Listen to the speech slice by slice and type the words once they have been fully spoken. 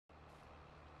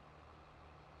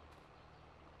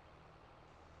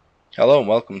Hello and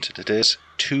welcome to today's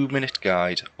 2-minute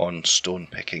guide on stone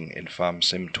picking in Farm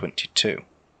Sim 22.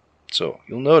 So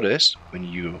you'll notice when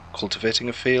you're cultivating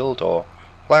a field or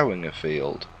ploughing a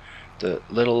field that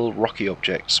little rocky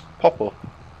objects pop up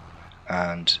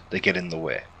and they get in the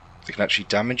way. They can actually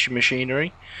damage your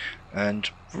machinery, and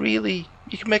really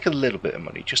you can make a little bit of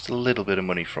money, just a little bit of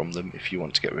money from them if you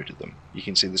want to get rid of them. You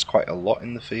can see there's quite a lot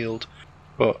in the field,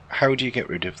 but how do you get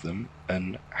rid of them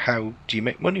and how do you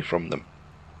make money from them?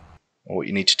 Well, what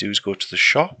you need to do is go to the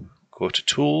shop, go to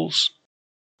tools,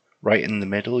 right in the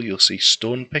middle you'll see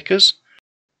stone pickers,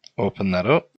 open that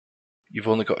up. You've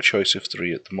only got a choice of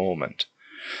 3 at the moment.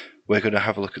 We're going to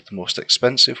have a look at the most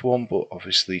expensive one, but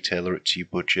obviously tailor it to your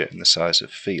budget and the size of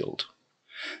field.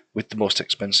 With the most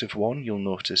expensive one, you'll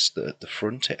notice that at the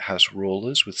front it has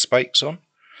rollers with spikes on,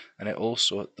 and it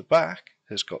also at the back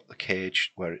has got the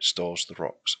cage where it stores the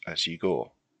rocks as you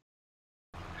go.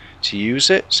 To use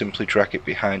it, simply drag it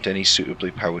behind any suitably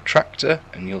powered tractor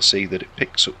and you'll see that it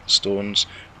picks up the stones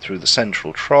through the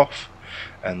central trough,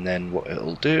 and then what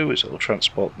it'll do is it'll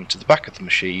transport them to the back of the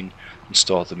machine and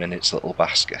store them in its little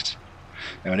basket.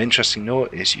 Now, an interesting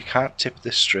note is you can't tip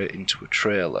this straight into a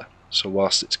trailer, so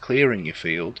whilst it's clearing your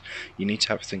field, you need to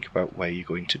have a think about where you're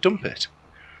going to dump it.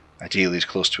 Ideally as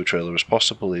close to a trailer as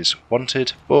possible is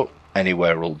wanted, but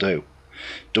anywhere will do.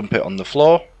 Dump it on the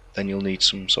floor, then you'll need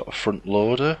some sort of front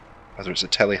loader, whether it's a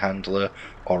telehandler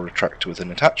or a tractor with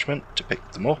an attachment, to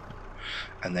pick them up,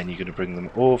 and then you're going to bring them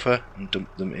over and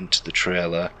dump them into the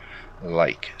trailer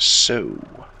like so.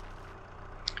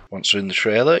 Once they're in the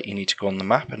trailer, you need to go on the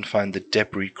map and find the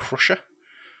debris crusher,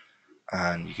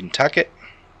 and you can tag it,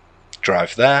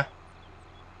 drive there.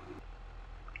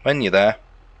 When you're there,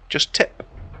 just tip.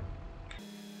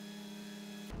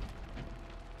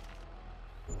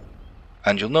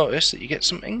 And you'll notice that you get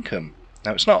some income.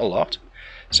 Now, it's not a lot,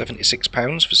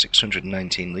 £76 for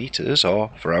 619 litres, or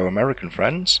for our American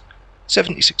friends,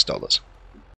 $76.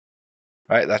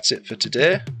 Right, that's it for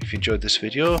today. If you enjoyed this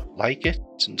video, like it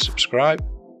and subscribe.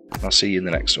 I'll see you in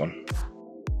the next one.